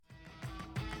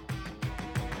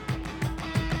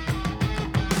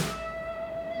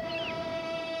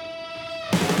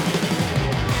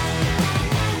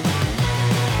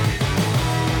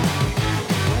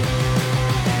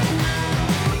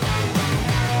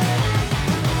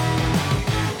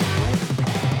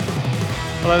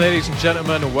Hello, ladies and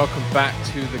gentlemen, and welcome back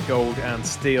to the Gold and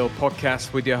Steel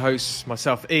podcast with your hosts,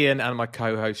 myself, Ian, and my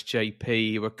co-host,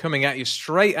 JP. We're coming at you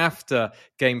straight after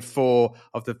Game 4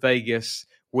 of the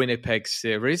Vegas-Winnipeg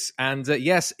series. And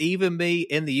yes, even me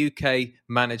in the UK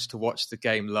managed to watch the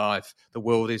game live. The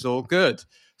world is all good.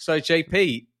 So,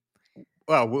 JP,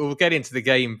 well, we'll get into the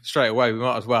game straight away. We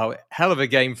might as well. Hell of a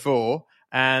Game 4,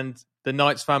 and the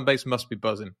Knights fan base must be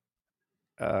buzzing.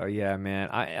 Oh, yeah, man.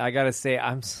 I got to say,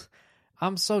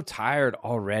 I'm so tired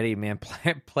already, man.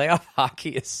 Playoff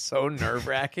hockey is so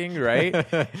nerve-wracking, right?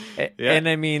 Yeah. And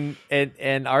I mean,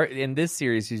 in this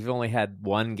series, we've only had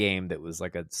one game that was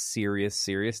like a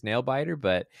serious nail biter.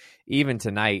 But even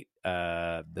tonight,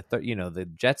 the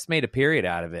Jets made a period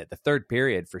out of it. The third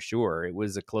period, for sure, it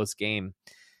was a close game.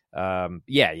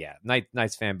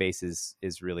 Knights fan base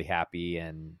is really happy,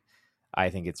 and I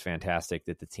think it's fantastic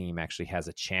that the team actually has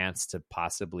a chance to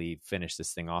possibly finish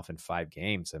this thing off in 5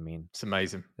 games. I mean, it's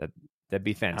amazing. That'd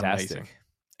be fantastic.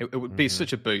 It would be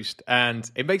such a boost. And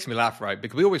it makes me laugh, right?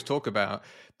 Because we always talk about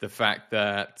the fact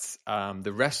that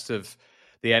the rest of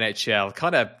the NHL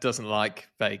kind of doesn't like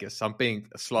Vegas. I'm being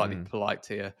slightly polite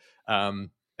here.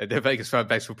 The Vegas fan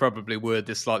base will probably word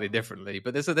this slightly differently,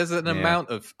 but there's an amount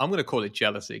of, I'm going to call it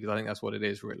jealousy, because I think that's what it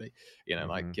is, really.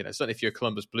 Certainly if you're a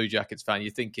Columbus Blue Jackets fan,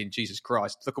 you're thinking, Jesus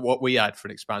Christ, look at what we had for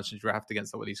an expansion draft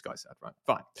against what these guys had, right?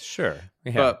 Fine. Sure.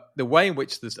 Yeah. But the way in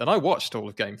which and I watched all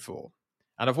of Game 4,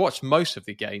 and I've watched most of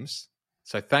the games,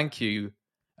 so thank you,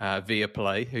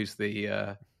 Viaplay, who's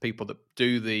the people that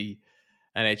do the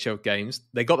NHL games.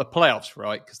 They got the playoffs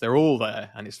right, because they're all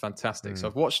there, and it's fantastic. So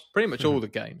I've watched pretty much all the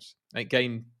games.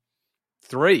 Game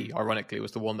 3, ironically,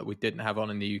 was the one that we didn't have on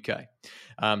in the UK.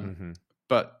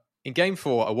 But in Game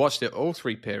 4, I watched it all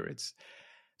 3 periods.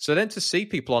 So then to see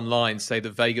people online say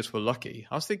that Vegas were lucky,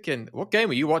 I was thinking, what game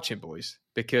are you watching, boys?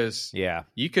 Because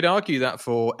you could argue that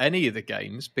for any of the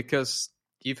games, because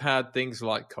you've had things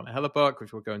like Connor Hellebuck,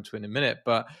 which we'll go into in a minute.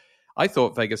 But I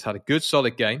thought Vegas had a good,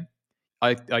 solid game.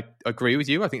 I agree with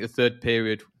you. I think the third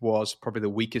period was probably the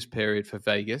weakest period for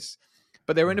Vegas.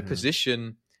 But they were in a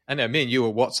position, and me and you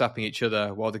were WhatsApping each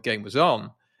other while the game was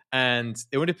on, and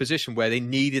they were in a position where they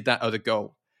needed that other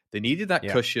goal. They needed that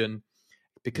cushion,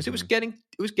 because it was getting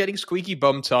squeaky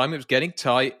bum time. It was getting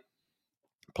tight.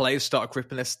 Players started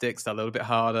gripping their sticks a little bit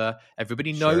harder.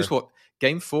 Everybody knows what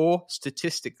Game 4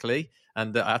 statistically,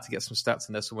 and I had to get some stats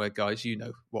in there somewhere, guys. You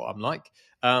know what I'm like.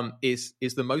 Is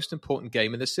the most important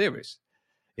game in the series.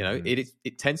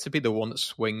 It tends to be the one that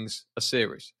swings a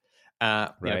series,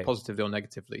 positively or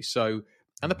negatively. So,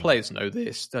 and the players know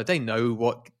this. They know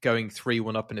what going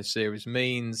 3-1 up in a series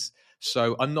means.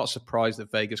 So I'm not surprised that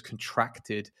Vegas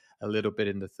contracted a little bit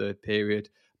in the third period,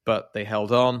 but they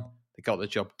held on. They got the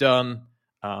job done.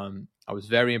 I was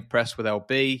very impressed with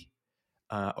LB,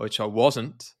 which I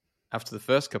wasn't after the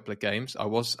first couple of games.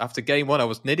 After Game 1, I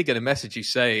was nearly going to message you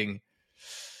saying,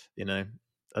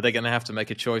 are they going to have to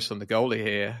make a choice on the goalie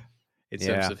here in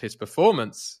terms of his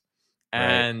performance?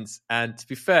 And to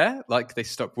be fair, like, they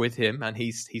stuck with him, and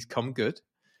he's come good.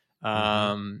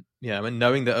 And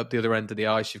knowing that up the other end of the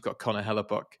ice, you've got Connor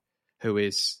Hellebuck, who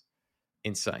is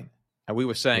insane. And we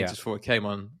were saying just before it came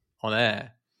on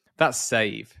air, that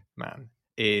save, man,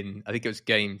 in, I think it was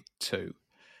Game 2,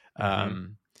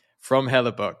 from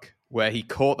Hellebuck, where he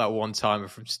caught that one-timer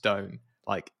from Stone,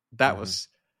 like, that was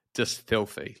just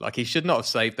filthy. Like, he should not have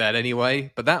saved that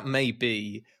anyway, but that may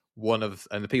be one of,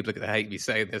 and the people are going to hate me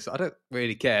saying this, I don't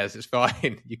really care, it's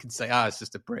fine. You can say, it's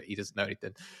just a Brit, he doesn't know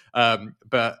anything.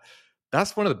 But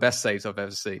that's one of the best saves I've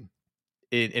ever seen.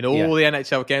 In all the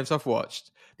NHL games I've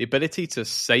watched, the ability to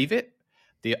save it,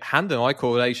 the hand and eye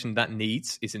coordination that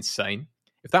needs is insane.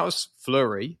 If that was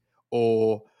Fleury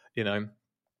or,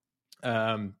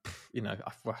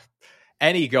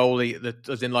 any goalie that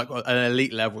was in like an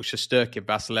elite level, Shesterkin,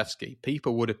 Vasilevsky,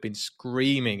 people would have been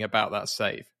screaming about that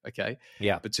save. Okay.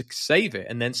 Yeah. But to save it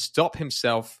and then stop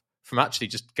himself from actually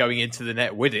just going into the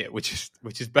net with it, which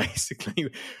is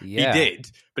basically he did,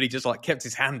 but he just like kept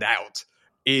his hand out.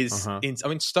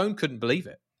 Stone couldn't believe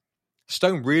it.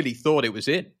 Stone really thought it was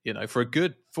in, for a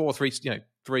good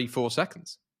 3-4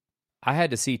 seconds. I had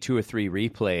to see 2 or 3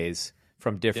 replays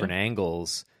from different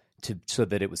angles so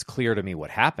that it was clear to me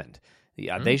what happened.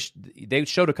 They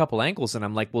showed a couple angles, and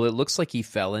I'm like, well, it looks like he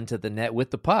fell into the net with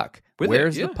the puck.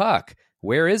 Where's the puck?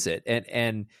 Where is it?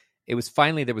 And it was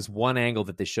finally, there was one angle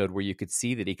that they showed where you could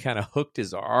see that he kind of hooked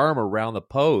his arm around the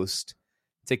post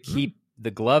to keep the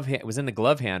glove hand. It was in the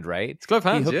glove hand, right? It's glove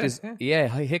hands, he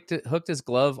hooked his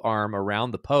glove arm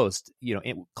around the post,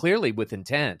 clearly with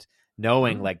intent,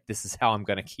 knowing like, this is how I'm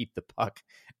going to keep the puck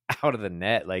out of the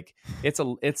net. Like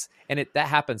that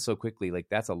happens so quickly. Like,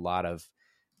 that's a lot of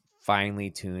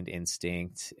finely tuned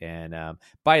instinct. And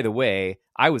by the way,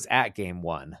 I was at game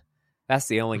 1. That's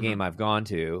the only game I've gone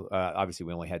to. Obviously,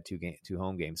 we only had two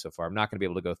home games so far. I'm not going to be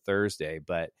able to go Thursday,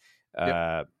 but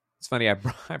it's funny.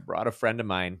 I brought a friend of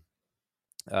mine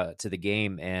to the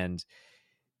game, and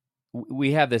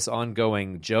we have this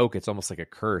ongoing joke. It's almost like a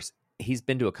curse. He's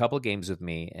been to a couple of games with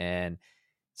me, and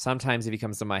sometimes if he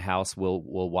comes to my house, we'll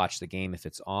watch the game if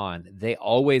it's on. They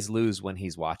always lose when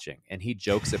he's watching, and he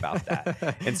jokes about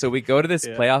that. And so we go to this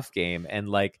playoff game, and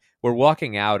like we're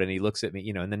walking out, and he looks at me,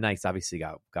 and the Knights obviously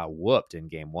got whooped in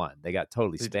game 1. They got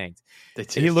totally spanked.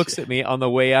 He looks at me on the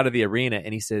way out of the arena,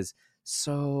 and he says,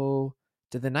 "So,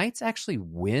 do the Knights actually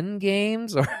win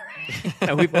games?" Or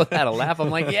and we both had a laugh.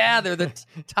 I'm like, "Yeah, they're the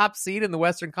top seed in the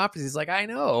Western Conference." He's like, "I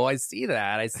know, I see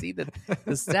that. I see that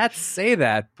the stats say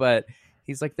that, but."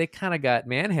 He's like, they kind of got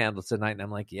manhandled tonight. And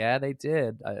I'm like, yeah, they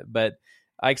did. But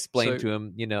I explained to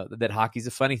him, that hockey's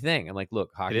a funny thing. I'm like,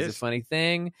 look, hockey's a funny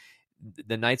thing.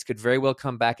 The Knights could very well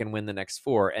come back and win the next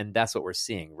 4. And that's what we're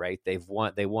seeing, right? They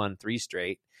won 3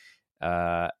 straight.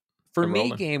 For me,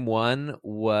 game 1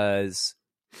 was,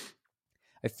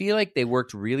 I feel like they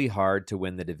worked really hard to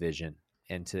win the division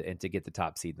and to get the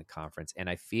top seed in the conference. And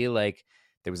I feel like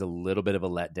there was a little bit of a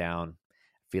letdown.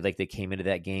 I feel like they came into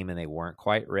that game and they weren't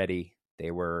quite ready. They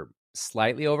were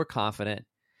slightly overconfident,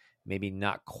 maybe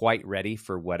not quite ready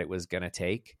for what it was going to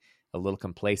take, a little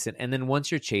complacent. And then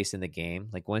once you're chasing the game,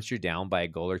 like once you're down by a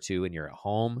goal or 2 and you're at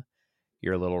home,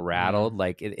 you're a little rattled.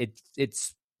 Like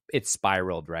it's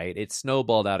spiraled, right? It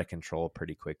snowballed out of control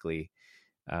pretty quickly.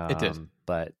 It did.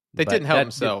 But they didn't help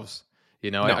themselves.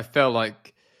 No. I felt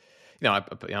like,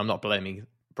 I'm not blaming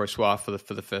Brossois for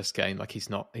the first game. Like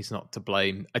he's not to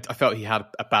blame. I felt he had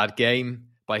a bad game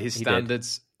by his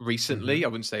standards. Recently, I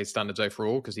wouldn't say his standards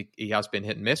overall because he has been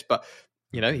hit and miss, but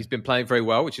he's been playing very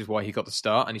well, which is why he got the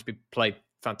start, and he's been played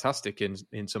fantastic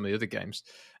in some of the other games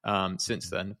since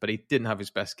then. But he didn't have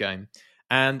his best game,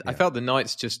 and I felt the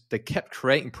Knights they kept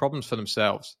creating problems for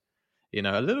themselves. A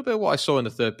little bit of what I saw in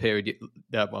the third period.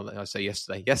 Well, I say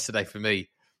yesterday for me,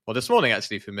 well, this morning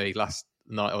actually for me, last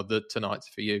night or tonight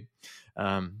for you,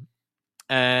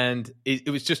 and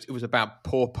it was about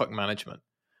poor puck management.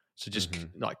 So just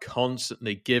like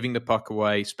constantly giving the puck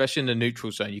away, especially in the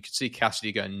neutral zone. You could see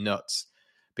Cassidy going nuts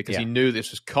because he knew this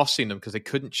was costing them because they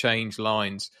couldn't change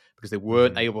lines because they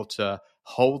weren't able to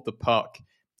hold the puck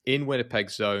in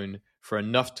Winnipeg's zone for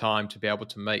enough time to be able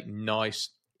to make nice,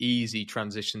 easy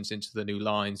transitions into the new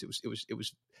lines. It was just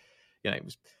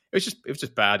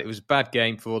bad. It was a bad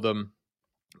game for them.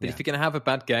 But if you're going to have a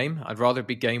bad game, I'd rather it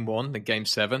be game 1 than game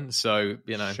 7. So,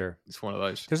 sure. It's one of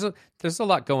those. There's a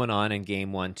lot going on in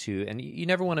game 1, too. And you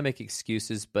never want to make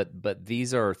excuses, but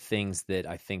these are things that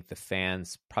I think the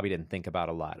fans probably didn't think about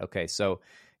a lot. Okay, so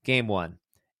game 1.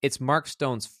 It's Mark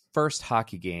Stone's first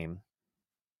hockey game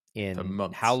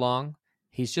in how long?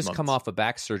 He's just come off a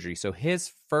back surgery. So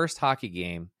his first hockey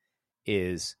game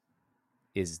is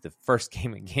the first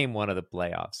game in game 1 of the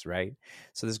playoffs, right?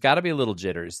 So there's got to be a little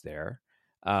jitters there.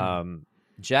 It's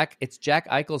Jack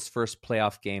Eichel's first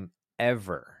playoff game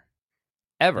ever.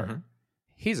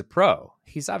 He's a pro.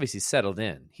 He's obviously settled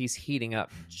in. He's heating up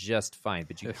just fine,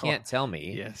 but you can't tell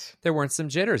me there weren't some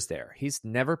jitters there. He's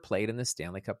never played in the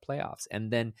Stanley Cup playoffs. And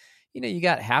then, you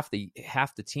got half the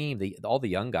team, all the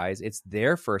young guys, it's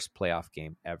their first playoff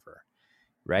game ever.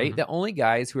 Right? The only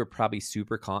guys who are probably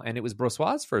super and it was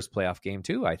Brossois' first playoff game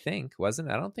too, I think, wasn't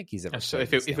it? I don't think he's ever. So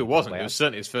if it wasn't, it was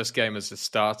certainly his first game as a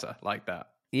starter like that.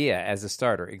 Yeah, as a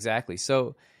starter, exactly.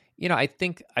 So, I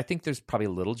think there's probably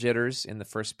little jitters in the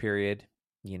first period.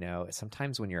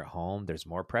 Sometimes when you're at home, there's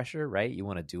more pressure, right? You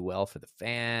want to do well for the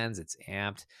fans. It's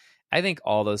amped. I think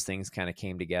all those things kind of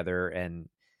came together, and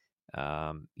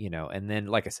and then,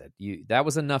 like I said, that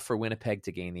was enough for Winnipeg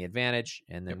to gain the advantage.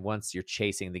 And then once you're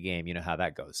chasing the game, you know how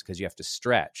that goes because you have to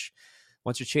stretch.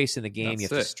 Once you're chasing the game, you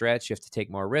have to stretch. You have to take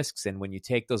more risks, and when you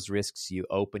take those risks, you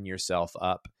open yourself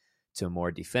up to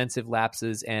more defensive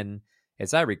lapses. And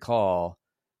as I recall,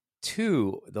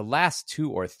 the last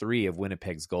 2 or 3 of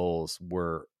Winnipeg's goals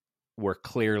were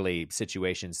clearly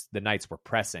situations the Knights were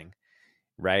pressing,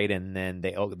 right? And then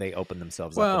they opened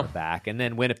themselves up in the back, and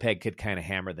then Winnipeg could kind of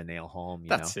hammer the nail home.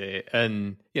 That's it.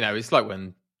 And it's like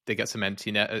when they get some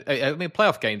empty net. I mean,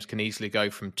 playoff games can easily go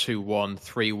from 2-1,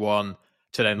 3-1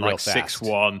 to then like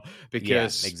 6-1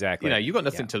 because exactly. You've got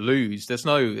nothing to lose. There's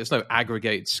no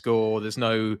aggregated score. There's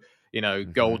no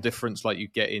goal difference like you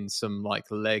get in some like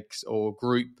legs or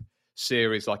group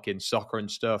series like in soccer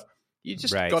and stuff. You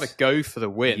just got to go for the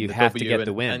win. You have to get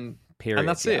the win. Period. And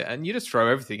that's it. And you just throw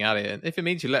everything at it. And if it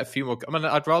means you let a few more,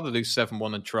 I'd rather lose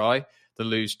 7-1 and try than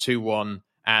lose 2-1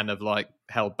 and have like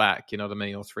held back, you know what I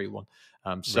mean, or 3-1.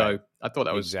 So I thought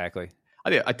that was exactly.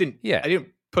 I didn't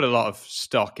put a lot of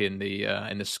stock in the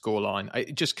scoreline.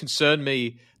 It just concerned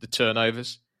me, the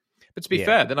turnovers. But to be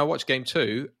fair, then I watched game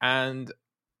 2, and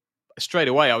straight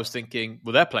away I was thinking,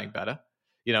 well, they're playing better,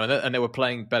 and they were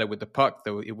playing better with the puck.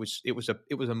 Though it was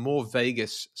a more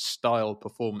Vegas style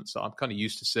performance that I'm kind of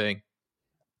used to seeing.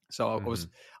 So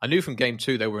I knew from game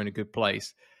 2 they were in a good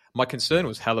place. My concern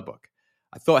was Hellebuck.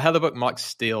 I thought Hellebuck might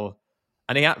steal,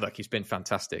 and he's been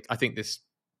fantastic. I think this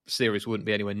series wouldn't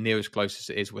be anywhere near as close as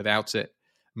it is without it.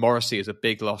 Morrissey is a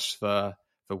big loss for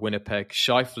Winnipeg.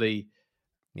 Scheifele,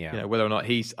 whether or not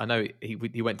I know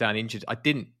he went down injured. I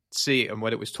didn't see it, and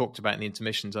when it was talked about in the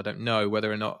intermissions, I don't know whether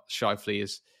or not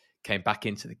Scheifele came back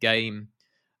into the game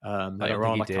later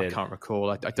on. I can't recall.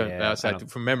 I don't.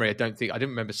 From memory, I didn't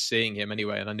remember seeing him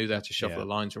anyway, and I knew they had to shuffle the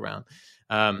lines around.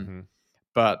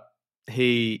 But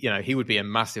he would be a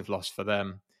massive loss for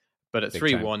them. But at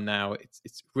 3-1 now,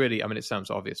 it's really, it sounds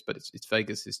obvious, but it's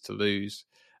Vegas is to lose.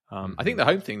 I think the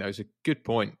home thing, though, is a good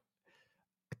point.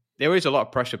 There is a lot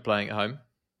of pressure playing at home.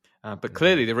 But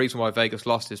clearly the reason why Vegas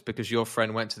lost is because your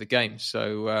friend went to the game.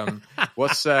 So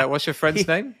what's your friend's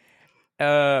name?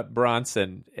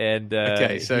 Bronson. And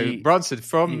okay, so Bronson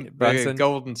from the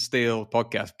Golden Steel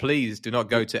podcast, please do not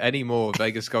go to any more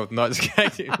Vegas Golden Knights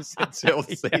games until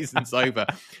the season's over.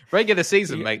 Regular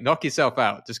season, mate, knock yourself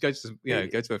out. Just go to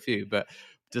go to a few, but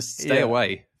just stay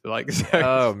away.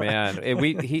 Oh man,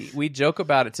 we joke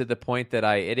about it to the point that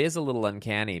it is a little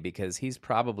uncanny because he's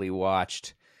probably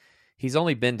watched. He's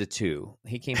only been to 2.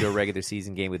 He came to a regular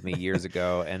season game with me years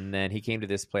ago, and then he came to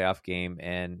this playoff game.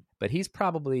 But he's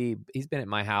been at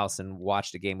my house and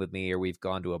watched a game with me, or we've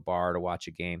gone to a bar to watch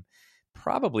a game.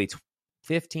 Probably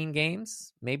 15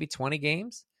 games, maybe 20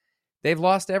 games. They've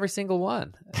lost every single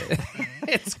one.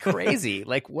 It's crazy.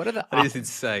 Like, what are the odds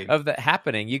insane of that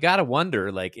happening? You got to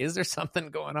wonder, like, is there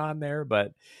something going on there?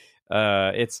 But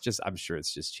I'm sure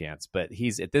it's just chance, but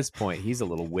at this point, he's a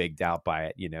little wigged out by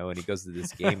it, and he goes to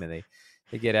this game and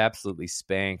they get absolutely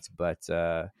spanked. But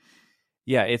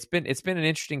it's been an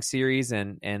interesting series,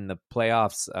 and the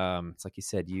playoffs. It's like you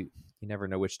said, you never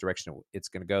know which direction it's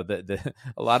going to go.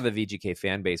 A lot of the VGK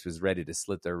fan base was ready to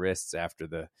slit their wrists after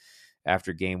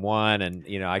game 1, and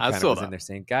I kind of was in there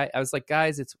saying, I was like,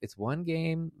 guys, it's one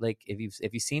game. Like, if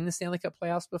you've seen the Stanley Cup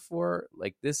playoffs before,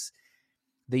 like this.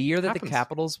 The year that the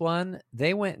Capitals won,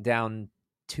 they went down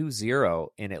 2-0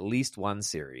 in at least one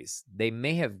series. They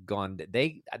may have gone.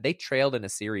 They trailed in a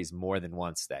series more than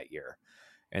once that year,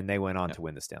 and they went on to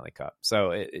win the Stanley Cup.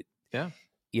 So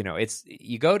it's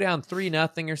you go down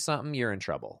 3-0 or something, you're in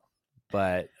trouble.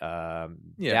 But down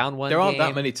one, there aren't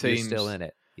that many teams still in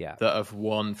it. Yeah, that have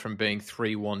won from being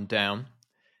 3-1 down.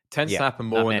 Tends to happen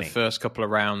more in the first couple of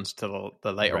rounds to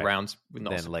the later rounds.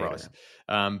 Not surprised,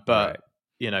 but.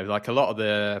 Like a lot of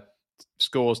the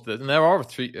scores, and there are a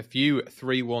few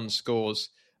 3-1 scores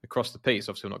across the piece.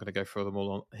 Obviously, we're not going to go through them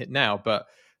all on now, but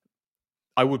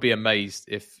I would be amazed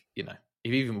if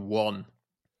even one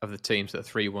of the teams that are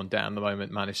 3-1 down at the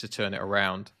moment managed to turn it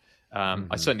around.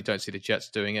 I certainly don't see the Jets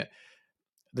doing it.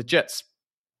 The Jets,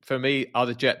 for me, are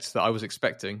the Jets that I was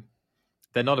expecting.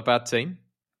 They're not a bad team.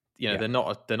 They're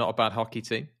not a bad hockey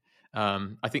team.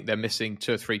 I think they're missing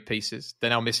 2 or 3 pieces. They're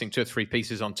now missing 2 or 3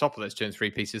 pieces on top of those 2 or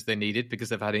 3 pieces they needed because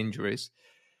they've had injuries.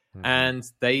 And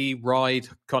they ride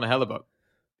Connor Hellebuck.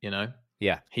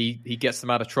 He gets them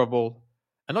out of trouble,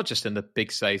 and not just in the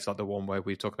big saves like the one where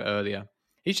we talked about earlier.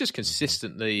 He's just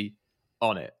consistently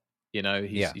on it.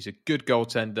 He's a good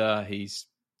goaltender. He's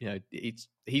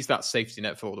that safety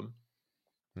net for them.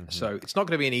 So it's not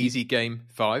going to be an easy game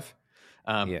 5,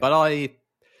 but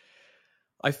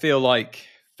I feel like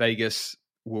Vegas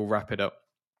will wrap it up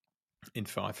in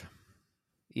 5.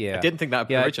 Yeah. I didn't think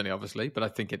that originally, obviously, but I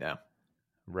think it now.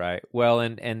 Right. Well,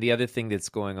 and the other thing that's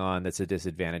going on that's a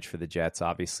disadvantage for the Jets,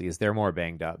 obviously, is they're more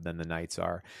banged up than the Knights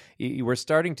are. We're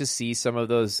starting to see some of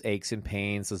those aches and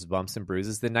pains, those bumps and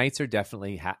bruises. The Knights are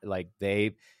definitely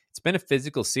it's been a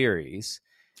physical series,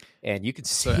 and you can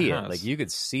see it. Like, you can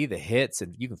see the hits,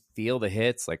 and you can feel the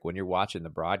hits. Like, when you're watching the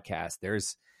broadcast,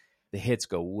 the hits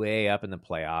go way up in the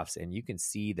playoffs, and you can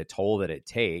see the toll that it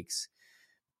takes.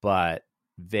 But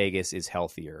Vegas is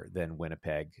healthier than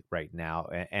Winnipeg right now.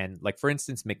 And like, for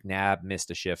instance, McNabb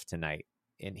missed a shift tonight,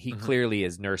 and he clearly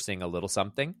is nursing a little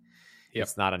something. Yep.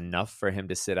 It's not enough for him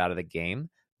to sit out of the game,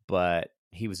 but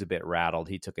he was a bit rattled.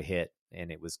 He took a hit, and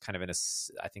it was kind of in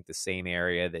I think the same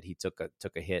area that he took a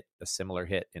similar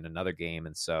hit in another game.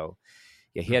 And so,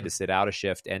 he had to sit out a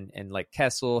shift, and like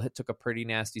Kessel took a pretty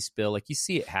nasty spill. Like, you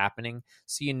see it happening.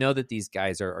 So that these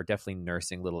guys are definitely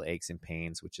nursing little aches and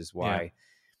pains, which is why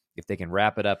if they can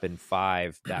wrap it up in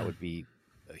 5, that would be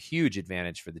a huge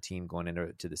advantage for the team going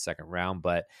into the second round.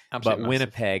 But Absolutely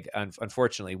Winnipeg,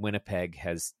 unfortunately, Winnipeg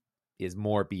is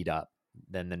more beat up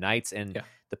than the Knights, and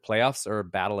the playoffs are a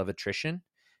battle of attrition,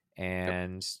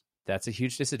 and that's a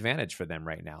huge disadvantage for them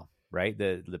right now. Right,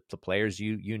 the players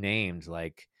you named,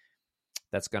 like,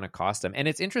 that's going to cost them. And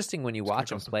it's interesting when you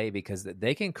watch them play because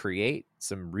they can create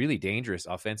some really dangerous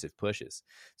offensive pushes.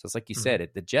 So it's like you said,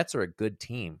 the Jets are a good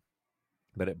team,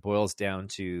 but it boils down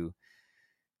to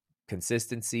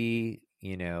consistency.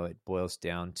 It boils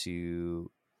down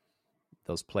to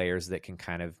those players that can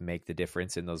kind of make the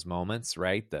difference in those moments,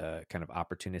 right? The kind of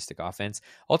opportunistic offense.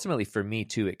 Ultimately, for me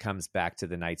too, it comes back to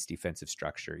the Knights' defensive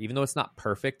structure. Even though it's not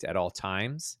perfect at all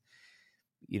times,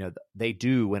 they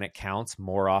do, when it counts,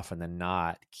 more often than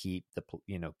not, keep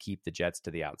the Jets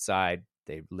to the outside.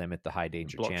 They limit the high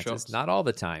danger chances. Shots. Not all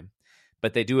the time,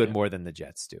 but they do it more than the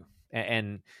Jets do.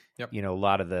 And a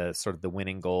lot of the sort of the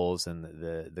winning goals and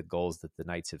the goals that the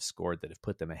Knights have scored that have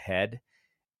put them ahead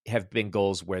have been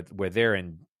goals where they're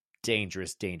in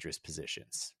dangerous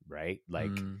positions, right?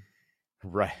 Like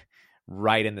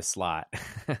right in the slot,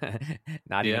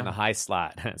 not even the high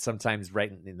slot, sometimes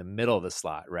right in the middle of the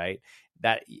slot, right?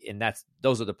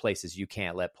 Those are the places you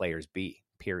can't let players be,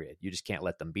 period. You just can't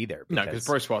let them be there. No, because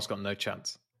Brossoir's got no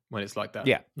chance when it's like that.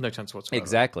 Yeah. No chance whatsoever.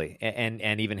 Exactly.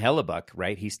 And even Hellebuck,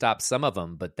 right? He stops some of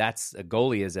them, but that's a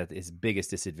goalie is at his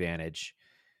biggest disadvantage.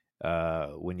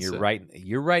 When you're right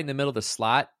in the middle of the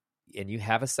slot and you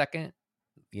have a second,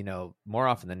 more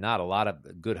often than not, a lot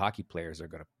of good hockey players are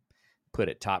going to put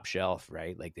it top shelf,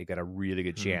 right? Like they got a really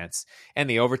good chance. And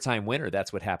the overtime winner,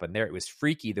 that's what happened there. It was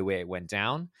freaky the way it went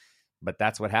down, but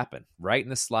that's what happened. Right in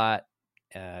the slot.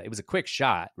 It was a quick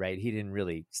shot, right? He didn't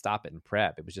really stop it in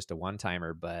prep. It was just a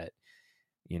one-timer, but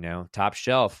top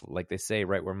shelf, like they say,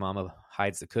 right where mama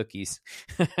hides the cookies.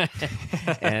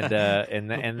 and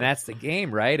that's the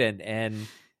game, right? And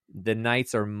the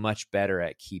Knights are much better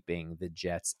at keeping the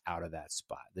Jets out of that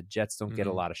spot. The Jets don't get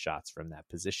a lot of shots from that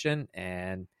position,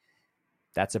 and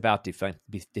that's about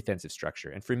defensive structure.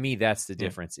 And for me, that's the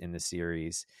difference in the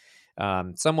series.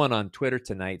 Someone on Twitter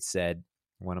tonight said,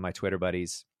 one of my Twitter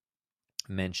buddies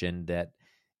mentioned that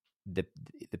the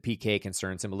PK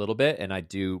concerns him a little bit. And I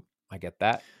get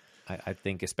that. I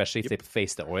think especially if they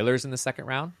face the Oilers in the second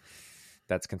round,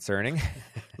 that's concerning.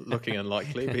 Looking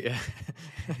unlikely, but yeah.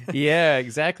 Yeah,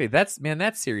 exactly.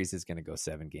 That series is going to go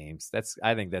 7 games.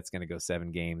 I think that's going to go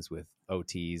 7 games with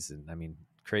OTs. And I mean,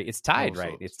 it's tied,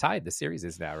 right? It's tied. The series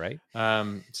is now, right?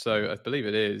 So I believe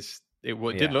it is. It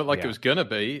didn't look like it was going to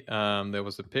be. There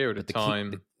was a period of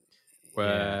time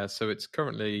where, so it's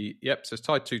currently, so it's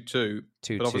tied 2-2.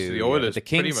 But obviously the Oilers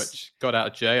pretty much got out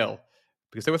of jail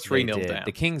because they were 3-0 down.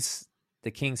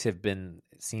 The Kings have been,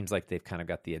 it seems like they've kind of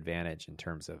got the advantage in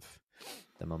terms of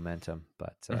the momentum.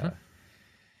 But,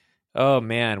 oh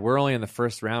man, we're only in the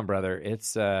first round, brother.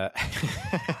 It's, how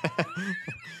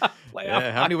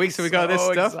many weeks have we got of this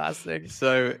stuff? Exhausting.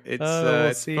 So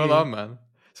it's full on, man.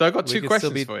 So I've got 2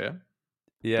 questions for you.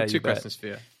 Yeah, 2 questions for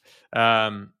you.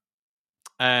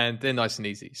 And they're nice and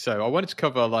easy. So I wanted to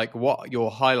cover like what your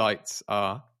highlights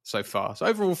are so far. So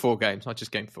overall 4 games, not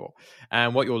just game 4.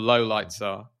 And what your lowlights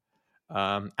are.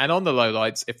 And on the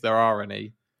lowlights, if there are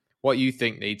any, what you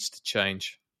think needs to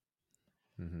change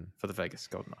for the Vegas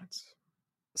Golden Knights.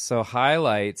 So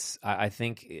highlights, I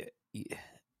think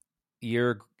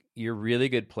your really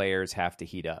good players have to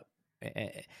heat up.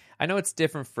 I know it's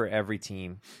different for every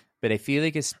team, but I feel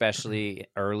like especially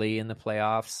early in the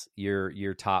playoffs,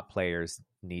 your top players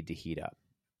need to heat up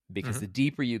because the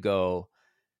deeper you go,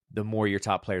 the more your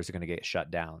top players are going to get shut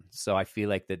down. So I feel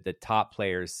like that the top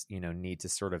players, need to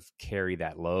sort of carry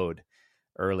that load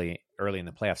early in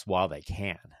the playoffs while they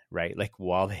can, right? Like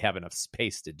while they have enough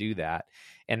space to do that.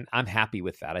 And I'm happy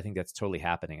with that. I think that's totally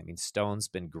happening. I mean, Stone's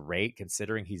been great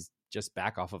considering he's just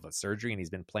back off of a surgery and he's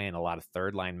been playing a lot of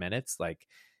third line minutes. Like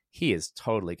he is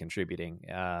totally contributing.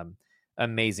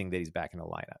 Amazing that he's back in the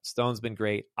lineup. Stone's been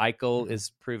great. Eichel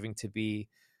is proving to be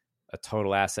a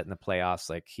total asset in the playoffs.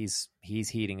 Like he's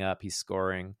heating up, he's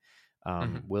scoring.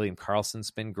 William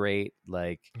Karlsson's been great.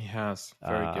 Like he has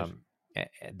very good.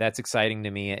 That's exciting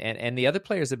to me. And the other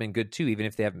players have been good too, even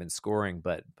if they haven't been scoring,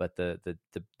 but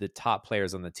the top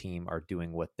players on the team are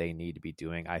doing what they need to be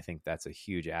doing. I think that's a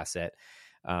huge asset.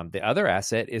 The other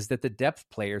asset is that the depth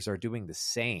players are doing the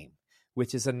same,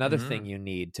 which is another thing you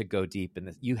need to go deep in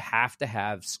this. You have to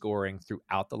have scoring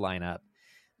throughout the lineup.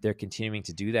 They're continuing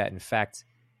to do that. In fact,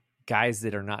 guys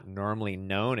that are not normally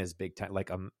known as big time, like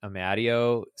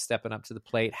Amadio stepping up to the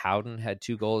plate. Howden had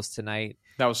 2 goals tonight.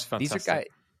 That was fantastic.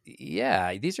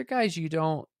 These are guys you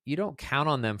don't count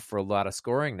on them for a lot of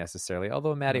scoring necessarily,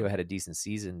 although Amadio had a decent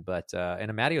season. But and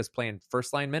Amadio's playing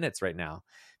first line minutes right now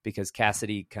because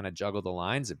Cassidy kind of juggled the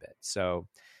lines a bit. So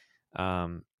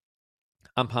I'm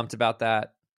pumped about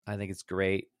that. I think it's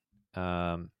great.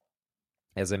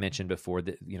 As I mentioned before,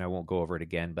 that I won't go over it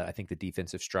again, but I think the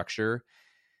defensive structure,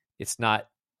 it's not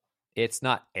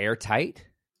airtight,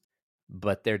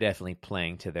 but they're definitely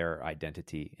playing to their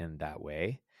identity in that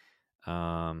way.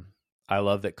 I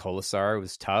love that Kolasar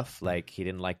was tough. Like, he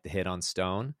didn't like the hit on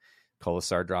Stone.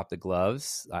 Kolasar dropped the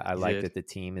gloves. I like that the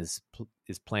team is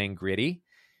playing gritty,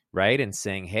 right? And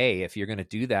saying, hey, if you're going to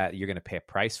do that, you're going to pay a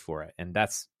price for it. And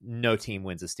that's, no team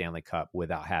wins a Stanley Cup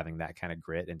without having that kind of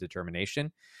grit and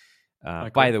determination.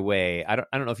 By the way, I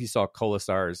don't know if you saw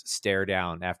Kolasar's stare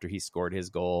down after he scored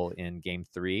his goal in Game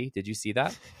 3. Did you see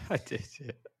that? I did.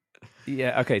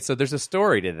 Yeah. Okay. So there's a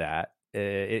story to that.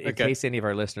 In case any of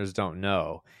our listeners don't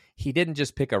know, he didn't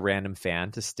just pick a random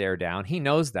fan to stare down. He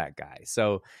knows that guy.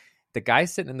 So the guy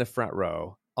sitting in the front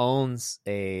row owns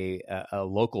a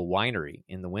local winery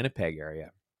in the Winnipeg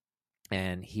area.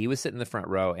 And he was sitting in the front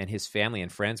row, and his family and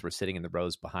friends were sitting in the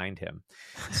rows behind him.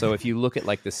 So if you look at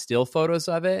like the still photos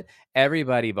of it,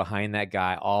 everybody behind that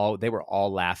guy, they were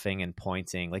all laughing and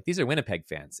pointing. Like, these are Winnipeg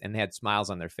fans, and they had smiles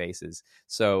on their faces.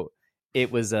 So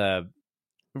it was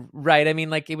right. I mean,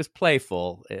 like, it was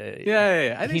playful.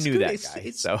 Yeah. And he knew that guy.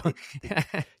 So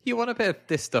you want a bit of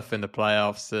this stuff in the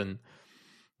playoffs, and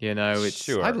it's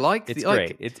sure. I like it's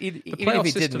great. Even if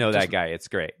you didn't know that guy, it's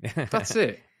great. That's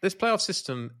it. This playoff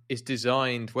system is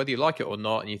designed, whether you like it or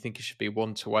not, and you think it should be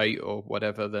 1-8 or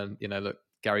whatever, then, look,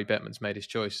 Gary Bettman's made his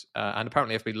choice. And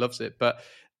apparently everybody loves it. But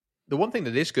the one thing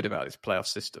that is good about this playoff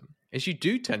system is you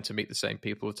do tend to meet the same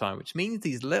people all the time, which means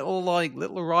these little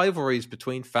rivalries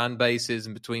between fan bases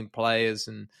and between players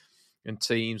and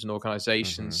teams and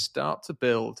organizations start to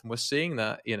build. And we're seeing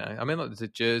that, I mean, like the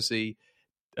Jersey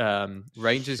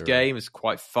Rangers game is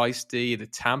quite feisty. The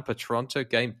Tampa-Toronto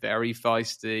game, very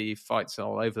feisty. Fights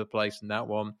all over the place in that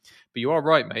one. But you are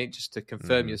right, mate, just to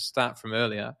confirm your stat from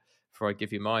earlier before I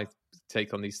give you my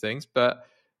take on these things. But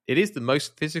it is the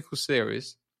most physical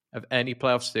series of any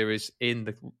playoff series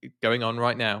going on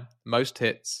right now. Most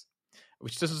hits,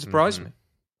 which doesn't surprise me.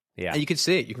 Yeah, and you can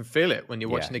see it. You can feel it when you're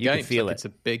watching the game. Can feel it's a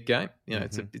big game.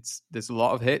 There's a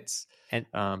lot of hits. And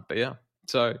but yeah.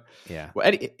 So, well,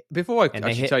 Eddie, before I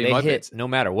actually tell you my bits, no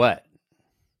matter what.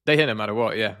 They hit no matter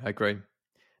what, yeah, I agree.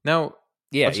 Now,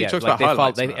 you talked about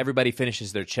highlights. Everybody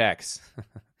finishes their checks.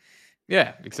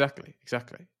 Yeah, exactly.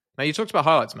 Now, you talked about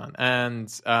highlights, man, and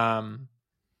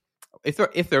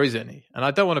if there is any, and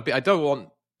I don't want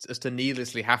us to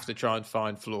needlessly have to try and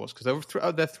find flaws, because they're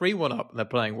 3-1 up and they're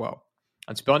playing well.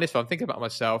 And to be honest, if I'm thinking about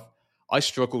myself, I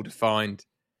struggle to find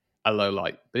a low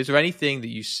light. But is there anything that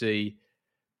you see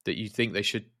that you think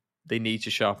they need to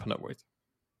sharpen up with?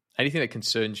 Anything that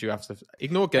concerns you after,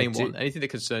 ignore game one, anything that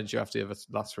concerns you after the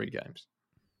last 3 games?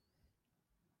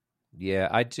 Yeah,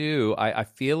 I do. I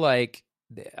feel like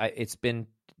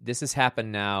this has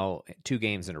happened now 2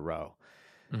 games in a row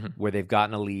where they've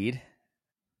gotten a lead,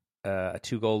 a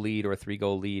 2-goal lead or a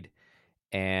 3-goal lead.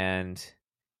 And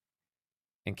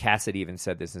Cassidy even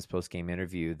said this in his post-game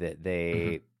interview that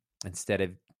they, instead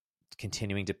of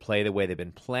continuing to play the way they've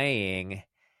been playing,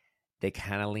 they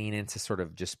kind of lean into sort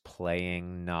of just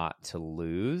playing not to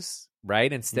lose,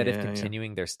 right? Instead of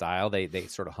continuing their style, they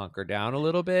sort of hunker down a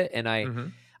little bit. And I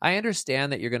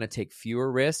understand that you're going to take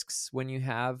fewer risks when you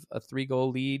have a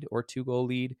 3-goal lead or 2-goal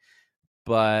lead,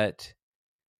 but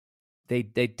they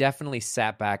definitely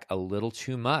sat back a little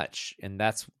too much. And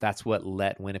that's what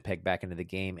let Winnipeg back into the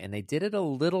game. And they did it a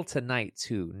little tonight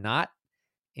too, not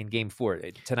in Game 4,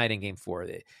 tonight in Game 4.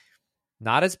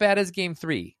 Not as bad as Game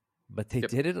 3. But they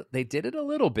did it. They did it a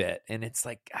little bit, and it's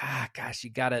like, gosh, you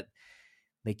gotta,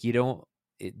 like, you don't.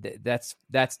 That's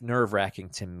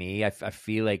nerve-wracking to me. I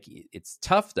feel like it's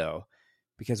tough though,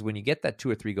 because when you get that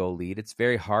 2 or 3 goal lead, it's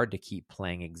very hard to keep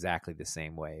playing exactly the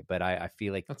same way. But I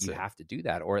feel like you have to do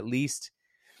that, or at least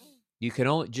you can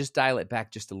only just dial it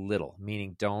back just a little.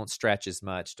 Meaning, don't stretch as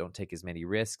much, don't take as many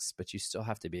risks, but you still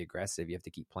have to be aggressive. You have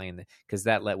to keep playing because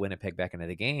that let Winnipeg back into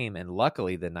the game, and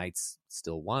luckily the Knights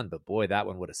still won. But boy, that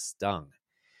one would have stung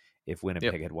if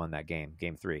Winnipeg had won that game,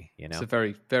 Game 3. It's a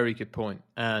very, very good point.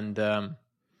 And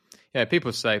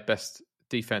people say best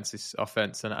defense is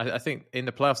offense, and I think in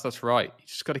the playoffs that's right. You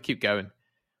just got to keep going.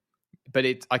 But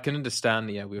I can understand.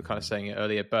 We were kind of saying it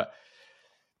earlier, but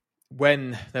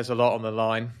when there's a lot on the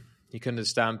line, you can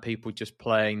understand people just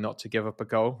playing not to give up a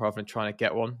goal rather than trying to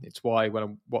get one. It's why when I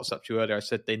WhatsApped you earlier, I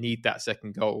said they need that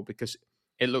second goal, because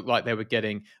it looked like they were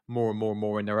getting more and more and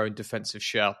more in their own defensive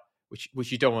shell, which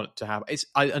you don't want to have.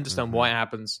 I understand why it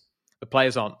happens. The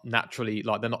players aren't naturally,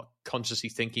 like, they're not consciously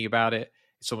thinking about it.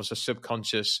 It's almost a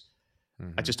subconscious,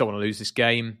 I just don't want to lose this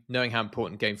game. Knowing how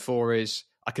important game 4 is,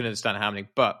 I can understand it happening.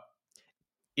 But,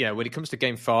 when it comes to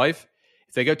game 5,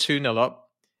 if they go 2-0 up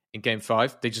in game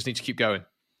 5, they just need to keep going.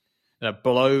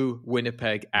 Blow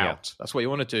Winnipeg out. Yeah. That's what you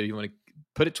want to do. You want to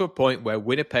put it to a point where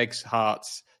Winnipeg's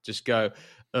hearts just go,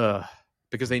 ugh,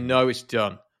 because they know it's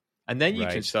done. And then you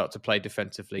can start to play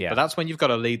defensively. Yeah. But that's when you've got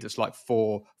a lead that's like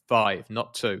 4-5,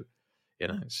 not 2.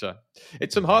 So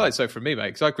it's some highlights though from me, mate,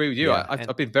 because I agree with you. Yeah,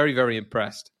 I've been very, very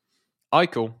impressed.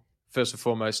 Eichel, first and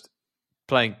foremost,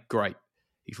 playing great.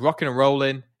 He's rocking and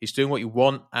rolling. He's doing what you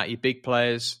want at your big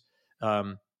players.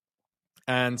 And,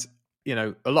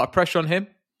 a lot of pressure on him.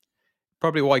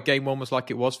 Probably why game 1 was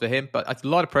like it was for him, but a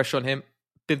lot of pressure on him.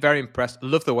 Been very impressed.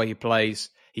 Love the way he plays.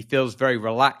 He feels very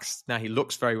relaxed. Now he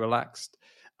looks very relaxed.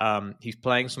 He's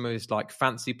playing some of his like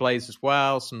fancy plays as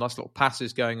well. Some nice little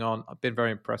passes going on. I've been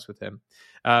very impressed with him.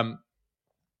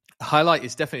 Highlight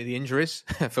is definitely the injuries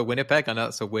for Winnipeg. I know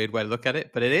that's a weird way to look at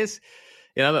it, but it is.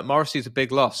 That Morrissey's a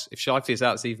big loss. If Scheifele is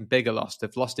out, it's an even bigger loss.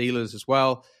 They've lost Ehlers as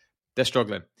well. They're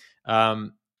struggling.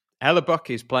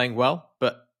 Hellebuck is playing well,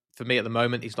 but for me at the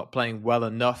moment, he's not playing well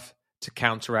enough to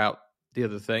counter out the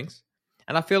other things.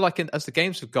 And I feel like as the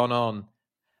games have gone on,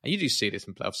 and you do see this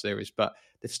in playoff series, but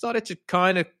they've started to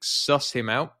kind of suss him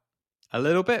out a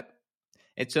little bit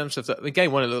in terms of in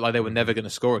game 1, it looked like they were never going to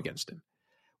score against him.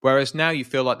 Whereas now you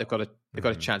feel like they've got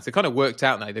a chance. They kind of worked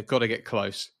out now. They've got to get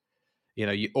close.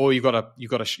 You've got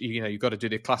to do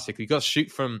the classic. You've got to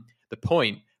shoot from the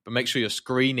point, but make sure you're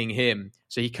screening him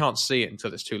so he can't see it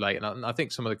until it's too late. And I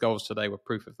think some of the goals today were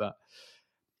proof of that.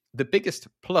 The biggest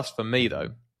plus for me,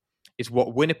 though, is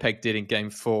what Winnipeg did in game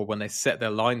 4 when they set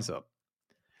their lines up.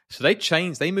 So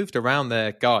they moved around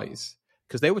their guys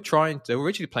because they were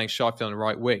originally playing Scheifele on the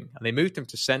right wing, and they moved him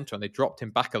to center and they dropped him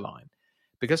back a line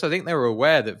because I think they were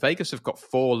aware that Vegas have got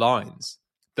 4 lines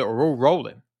that are all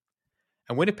rolling.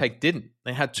 And Winnipeg didn't.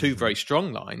 They had 2 very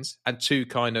strong lines and 2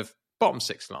 kind of bottom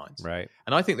 6 lines. Right.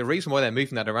 And I think the reason why they're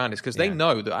moving that around is because they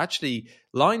know that actually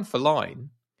line for line,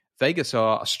 Vegas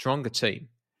are a stronger team.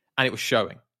 And it was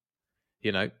showing.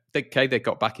 They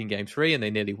got back in game 3 and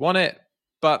they nearly won it.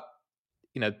 But,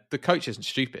 the coach isn't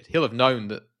stupid. He'll have known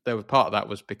that there was part of that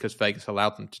was because Vegas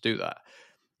allowed them to do that.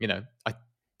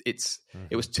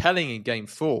 It was telling in game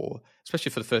 4,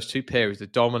 especially for the first 2 periods, the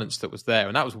dominance that was there.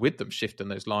 And that was with them shifting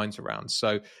those lines around.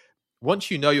 So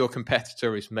once you know your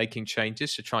competitor is making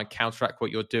changes to try and counteract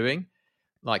what you're doing,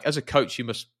 like as a coach, you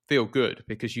must feel good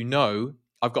because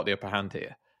I've got the upper hand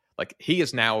here. Like he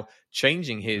is now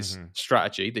changing his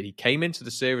strategy that he came into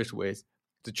the series with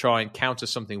to try and counter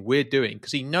something we're doing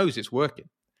because he knows it's working.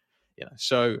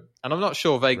 So, and I'm not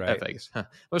sure Vegas, I'm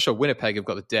not sure Winnipeg have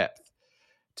got the depth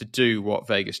to do what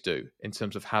Vegas do in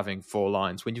terms of having 4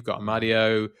 lines. When you've got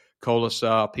Amadio,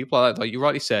 Colasar, people like that, like you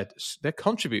rightly said, they're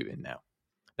contributing now.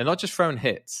 They're not just throwing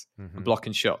hits and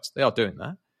blocking shots. They are doing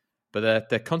that, but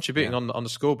they're contributing on the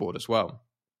scoreboard as well.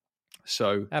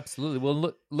 So absolutely.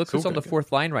 Well, look who's on the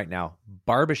 4th line right now.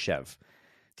 Barbashev.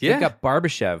 They've got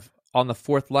Barbashev on the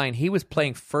 4th line. He was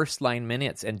playing first line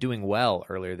minutes and doing well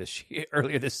earlier this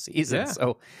season. Yeah.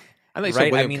 So, and they saw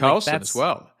William Karlsson as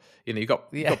well. You've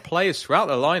got players throughout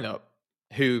the lineup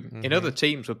who in other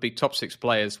teams would be top 6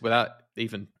 players without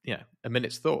even a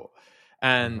minute's thought.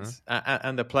 And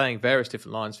and they're playing various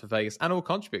different lines for Vegas and all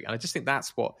contribute. And I just think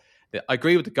that's what I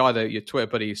agree with the guy that your Twitter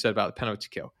buddy who said about the penalty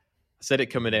kill. I said it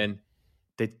coming in.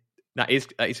 That is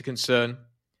a concern.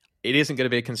 It isn't going to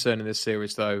be a concern in this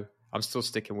series, though. I'm still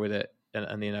sticking with it, and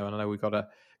I know we've got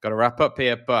to wrap up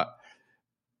here, but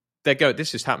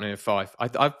this is happening in 5.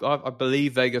 I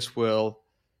believe Vegas will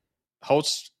hold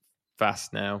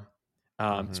fast now.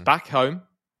 It's back home,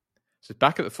 so it's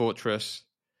back at the Fortress.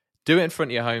 Do it in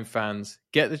front of your home fans.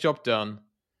 Get the job done.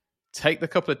 Take the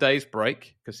couple of days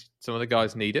break because some of the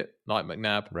guys need it, like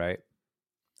McNabb. Right.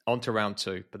 On to round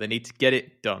 2, but they need to get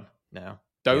it done now.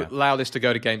 Don't allow this to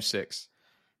go to game 6.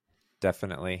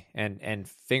 Definitely. And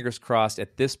fingers crossed,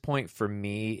 at this point for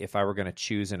me, if I were going to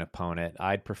choose an opponent,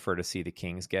 I'd prefer to see the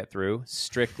Kings get through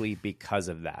strictly because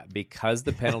of that. Because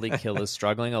the penalty kill is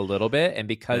struggling a little bit and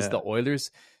because the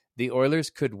Oilers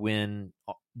could win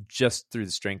just through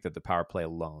the strength of the power play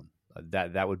alone.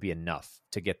 That would be enough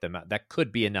to get them out. That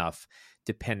could be enough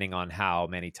depending on how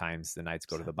many times the Knights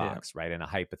go to the box, right? In a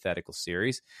hypothetical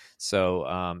series. So,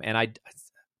 and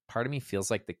part of me feels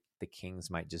like the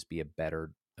Kings might just be a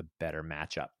better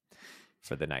matchup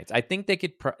for the Knights. I think they're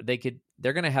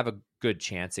going to have a good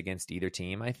chance against either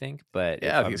team, I think. But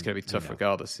I think it's going to be tough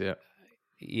regardless. Yeah.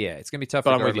 Yeah, it's going to be tough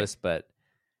regardless, but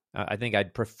I think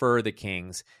I'd prefer the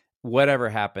Kings. whatever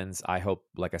happens, I hope,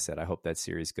 like I said, I hope that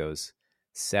series goes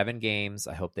 7 games.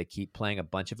 I hope they keep playing a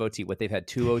bunch of OT. What, they've had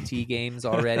 2 OT games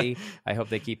already. I hope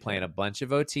they keep playing a bunch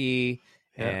of OT.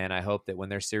 Yeah. And I hope that when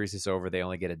their series is over, they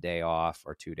only get a day off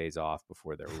or 2 days off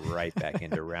before they're right back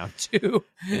into round 2.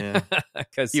 Yeah,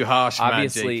 because you harsh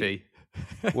obviously, man,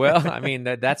 JP. Well, I mean,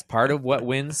 that's part of what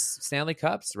wins Stanley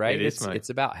Cups, right? It's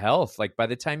about health. Like by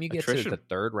the time you get to the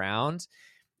 3rd round,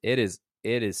 it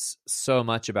is so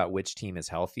much about which team is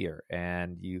healthier,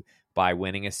 and by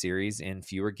winning a series in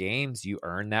fewer games, you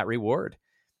earn that reward,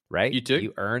 right? You do.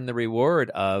 You earn the reward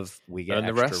of we get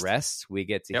extra rest, we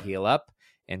get to heal up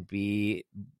and be,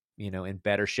 in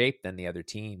better shape than the other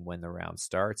team when the round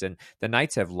starts. And the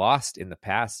Knights have lost in the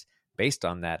past based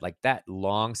on that, like that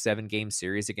long 7-game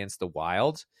series against the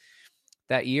Wild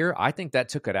that year. I think that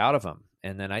took it out of them.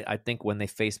 And then I think when they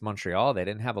faced Montreal, they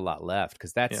didn't have a lot left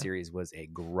because that series was a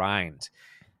grind.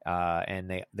 And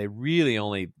they really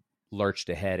only lurched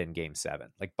ahead in game 7.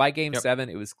 Like by game 7,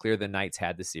 it was clear the Knights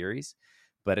had the series,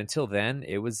 but until then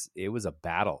it was a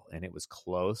battle and it was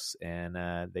close, and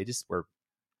they just were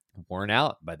worn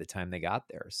out by the time they got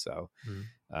there. So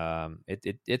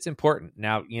it's important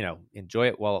now, enjoy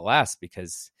it while it lasts,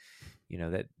 because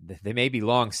that they may be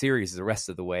long series the rest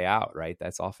of the way out, right?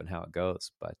 That's often how it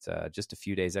goes, but just a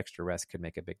few days extra rest could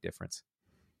make a big difference.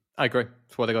 I agree.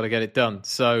 That's why they got to get it done.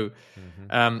 So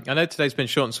I know today's been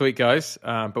short and sweet, guys,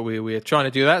 but we're trying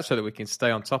to do that so that we can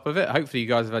stay on top of it. Hopefully you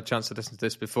guys have had a chance to listen to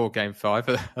this before game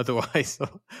 5. Otherwise,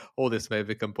 all this may have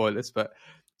become pointless, but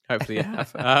hopefully you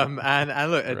have. And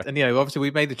look, right. And obviously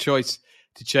we made the choice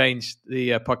to change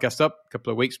the podcast up a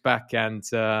couple of weeks back, and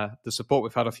the support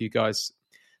we've had off you guys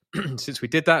since we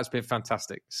did that has been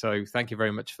fantastic. So thank you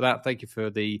very much for that. Thank you for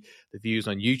the views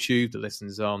on YouTube, the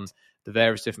listens on the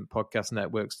various different podcast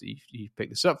networks that you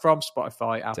picked this up from,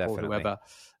 Spotify, Apple, whoever.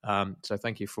 So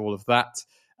thank you for all of that.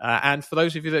 And for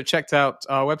those of you that checked out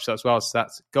our website as well, so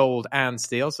that's Gold and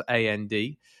Steel, so AND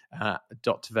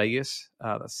 .Vegas.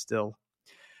 That's still,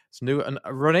 it's new and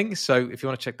running. So if you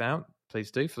want to check that out,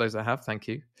 please do. For those that have, thank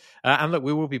you. And look,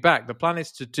 we will be back. The plan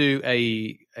is to do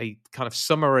a kind of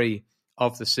summary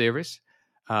of the series.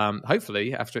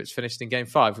 Hopefully after it's finished in game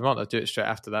 5. We might not do it straight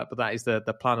after that, but that is the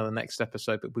plan of the next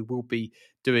episode. But we will be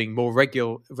doing more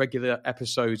regular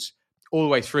episodes all the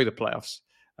way through the playoffs,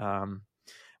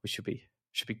 which should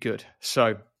be good.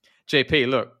 So JP,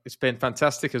 look, it's been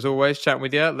fantastic as always chatting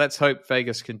with you. Let's hope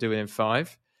Vegas can do it in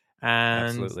 5, and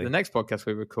absolutely. The next podcast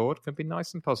we record can be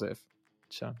nice and positive.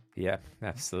 So yeah,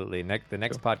 absolutely. The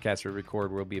next podcast we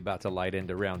record, we'll be about to light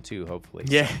into round 2, hopefully.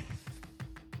 Yeah. So.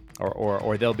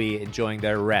 Or they'll be enjoying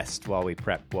their rest while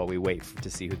we wait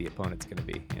to see who the opponent's going to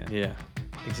be. Yeah,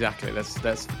 exactly. Let's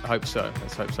hope so.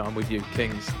 Let's hope so. I'm with you,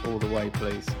 Kings, all the way,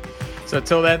 please. So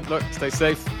until then, look, stay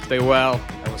safe, stay well,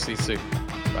 and we'll see you soon.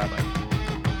 Bye-bye.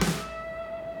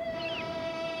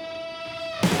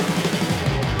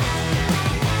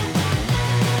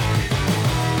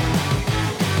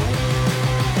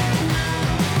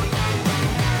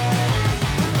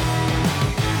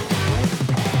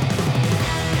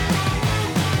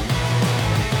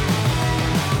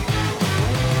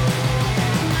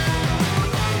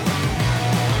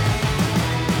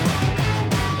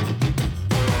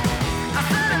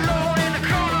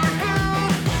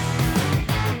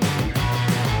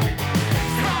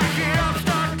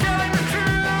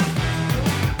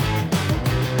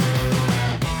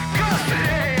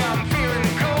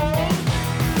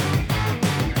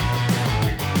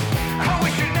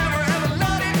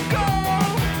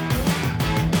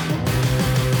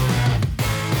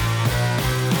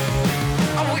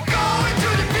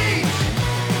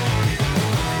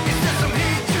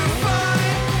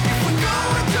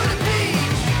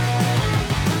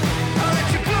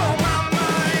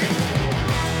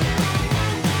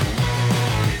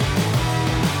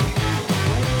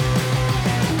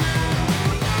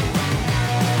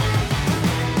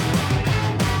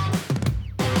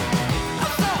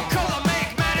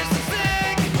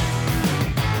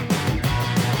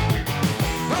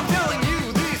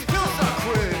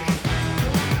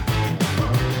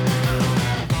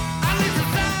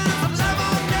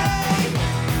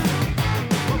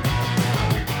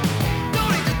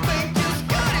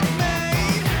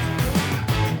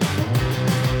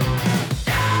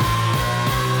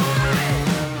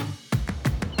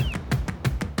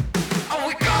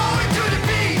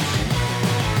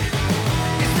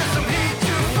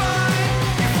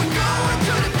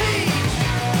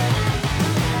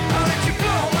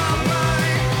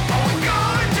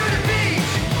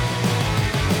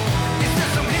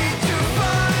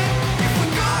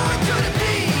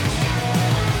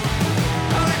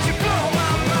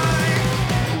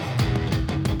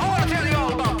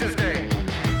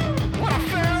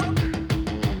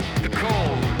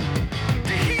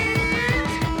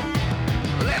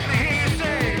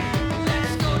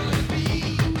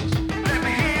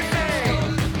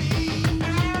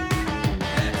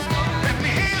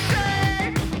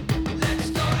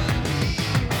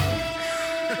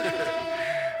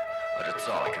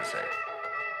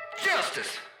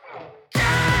 justice.